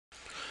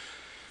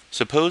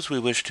Suppose we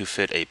wish to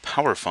fit a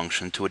power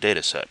function to a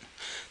dataset.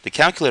 The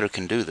calculator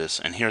can do this,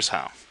 and here's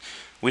how.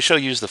 We shall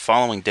use the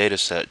following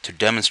dataset to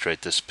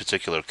demonstrate this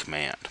particular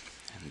command.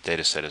 And the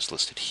dataset is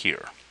listed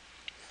here.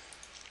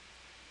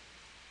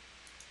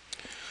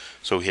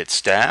 So we hit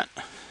Stat.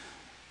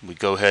 We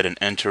go ahead and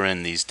enter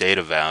in these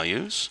data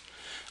values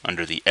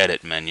under the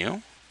Edit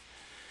menu.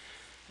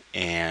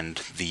 And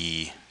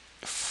the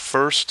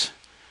first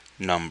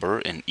number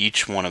in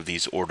each one of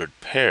these ordered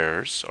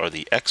pairs are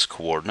the x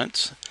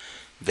coordinates.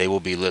 They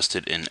will be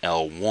listed in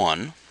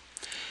L1.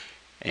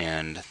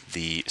 And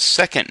the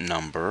second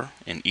number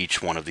in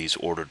each one of these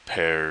ordered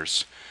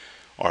pairs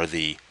are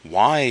the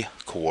y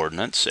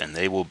coordinates, and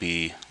they will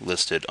be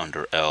listed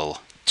under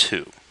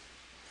L2.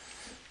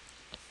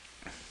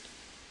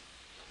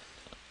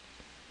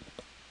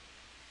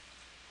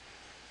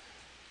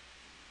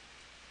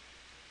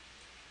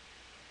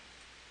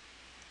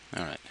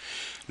 Alright,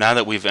 now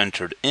that we've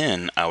entered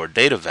in our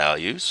data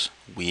values,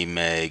 we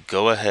may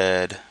go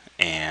ahead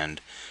and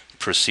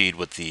proceed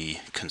with the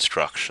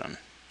construction.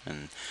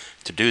 And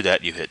to do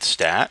that, you hit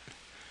Stat,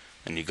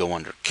 and you go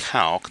under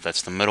Calc,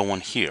 that's the middle one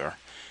here,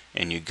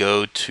 and you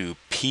go to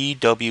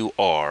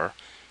PwrReg,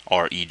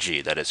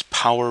 that is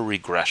power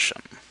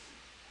regression.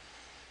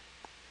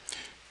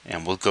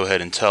 And we'll go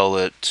ahead and tell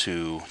it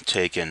to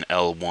take in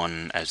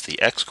L1 as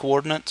the x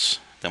coordinates,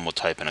 then we'll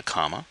type in a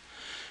comma.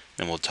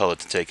 Then we'll tell it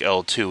to take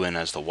L2 in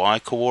as the y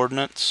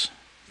coordinates,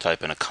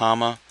 type in a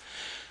comma,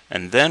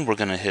 and then we're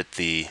going to hit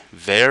the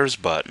vars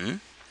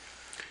button,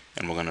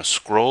 and we're going to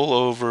scroll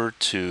over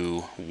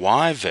to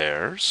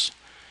yvars,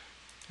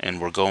 and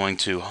we're going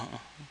to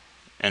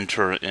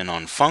enter in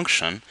on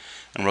function,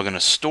 and we're going to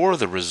store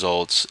the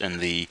results in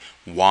the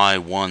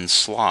y1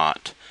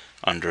 slot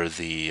under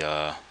the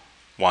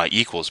y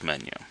equals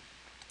menu.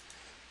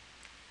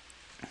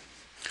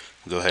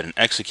 We'll go ahead and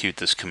execute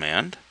this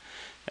command.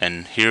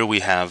 And here we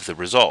have the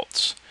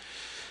results.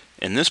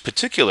 In this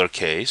particular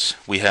case,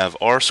 we have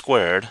r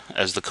squared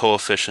as the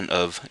coefficient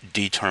of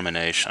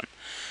determination.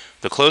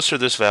 The closer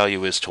this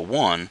value is to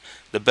 1,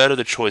 the better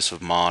the choice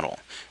of model.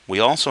 We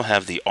also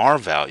have the r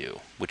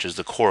value, which is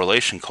the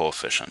correlation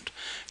coefficient.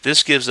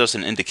 This gives us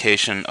an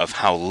indication of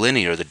how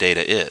linear the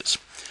data is.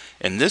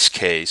 In this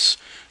case,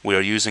 we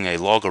are using a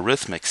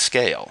logarithmic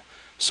scale.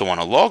 So on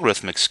a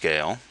logarithmic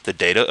scale, the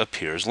data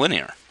appears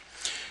linear.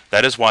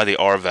 That is why the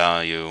r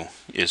value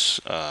is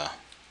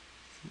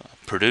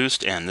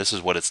produced, and this is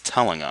what it's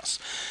telling us.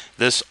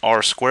 This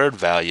r squared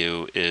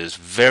value is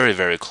very,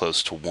 very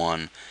close to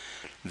 1.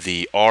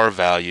 The r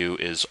value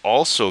is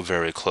also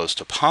very close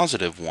to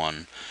positive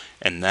 1,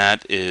 and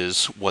that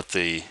is what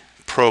the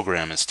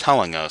program is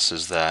telling us,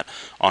 is that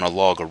on a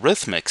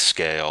logarithmic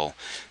scale,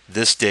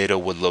 this data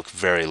would look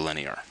very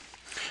linear.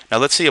 Now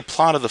let's see a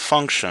plot of the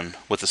function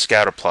with the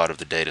scatter plot of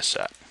the data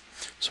set.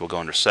 So we'll go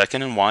under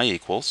second and y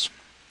equals.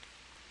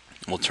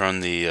 We'll turn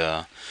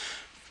the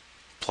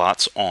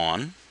plots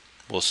on.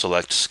 We'll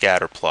select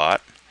scatter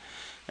plot,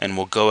 and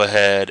we'll go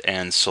ahead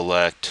and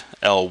select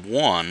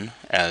L1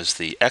 as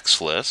the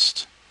x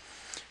list,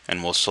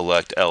 and we'll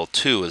select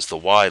L2 as the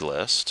y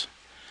list.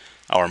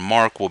 Our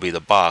mark will be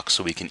the box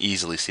so we can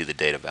easily see the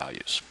data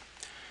values.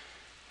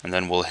 And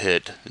then we'll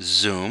hit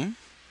zoom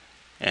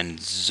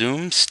and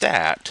zoom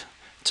stat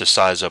to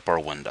size up our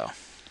window.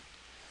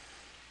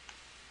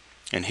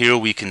 And here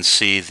we can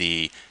see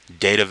the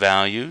data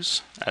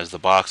values as the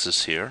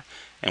boxes here,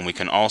 and we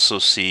can also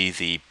see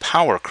the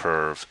power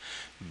curve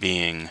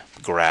being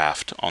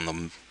graphed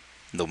on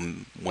the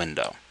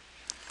window.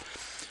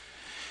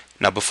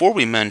 Now before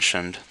we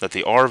mentioned that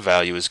the r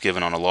value is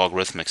given on a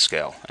logarithmic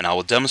scale, and I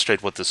will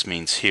demonstrate what this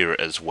means here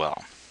as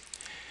well.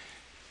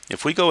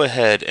 If we go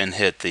ahead and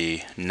hit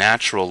the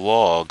natural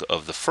log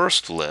of the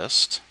first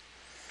list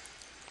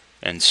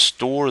and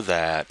store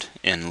that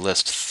in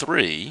list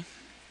 3,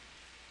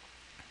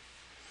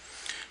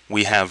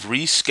 we have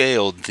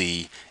rescaled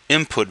the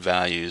input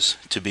values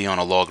to be on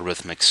a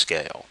logarithmic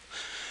scale.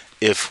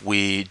 If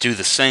we do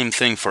the same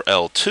thing for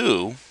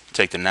L2,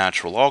 take the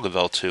natural log of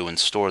L2 and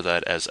store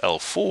that as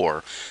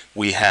L4,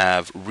 we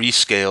have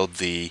rescaled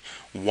the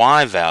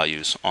y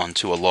values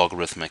onto a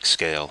logarithmic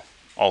scale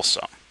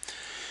also.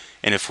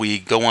 And if we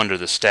go under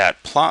the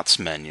Stat Plots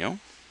menu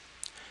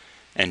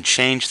and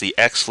change the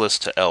x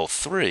list to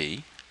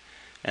L3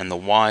 and the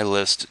y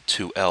list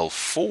to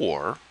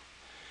L4,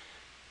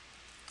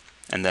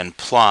 and then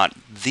plot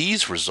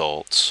these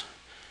results,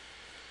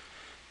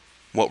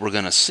 what we're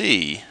going to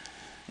see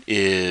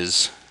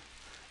is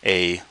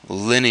a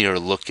linear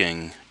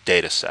looking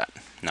data set.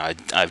 Now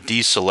I've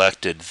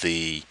deselected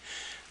the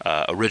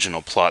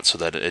original plot so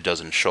that it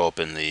doesn't show up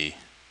in the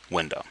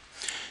window.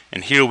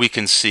 And here we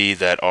can see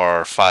that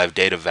our 5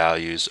 data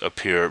values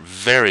appear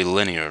very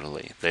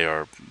linearly. They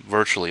are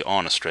virtually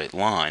on a straight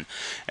line.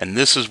 And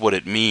this is what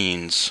it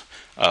means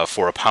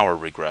for a power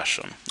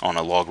regression on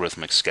a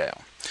logarithmic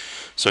scale.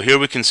 So here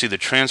we can see the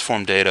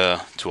transform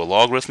data to a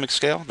logarithmic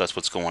scale. That's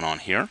what's going on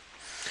here.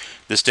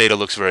 This data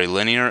looks very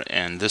linear,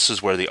 and this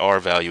is where the R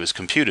value is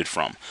computed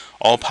from.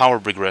 All power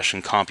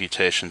regression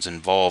computations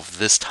involve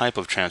this type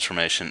of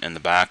transformation in the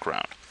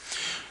background.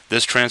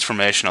 This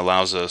transformation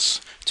allows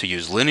us to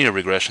use linear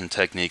regression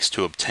techniques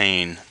to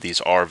obtain these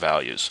R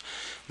values.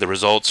 The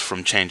results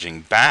from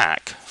changing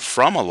back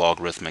from a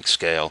logarithmic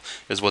scale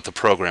is what the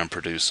program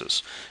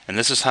produces. And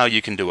this is how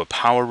you can do a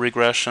power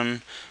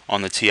regression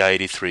on the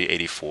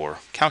TI-83-84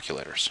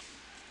 calculators.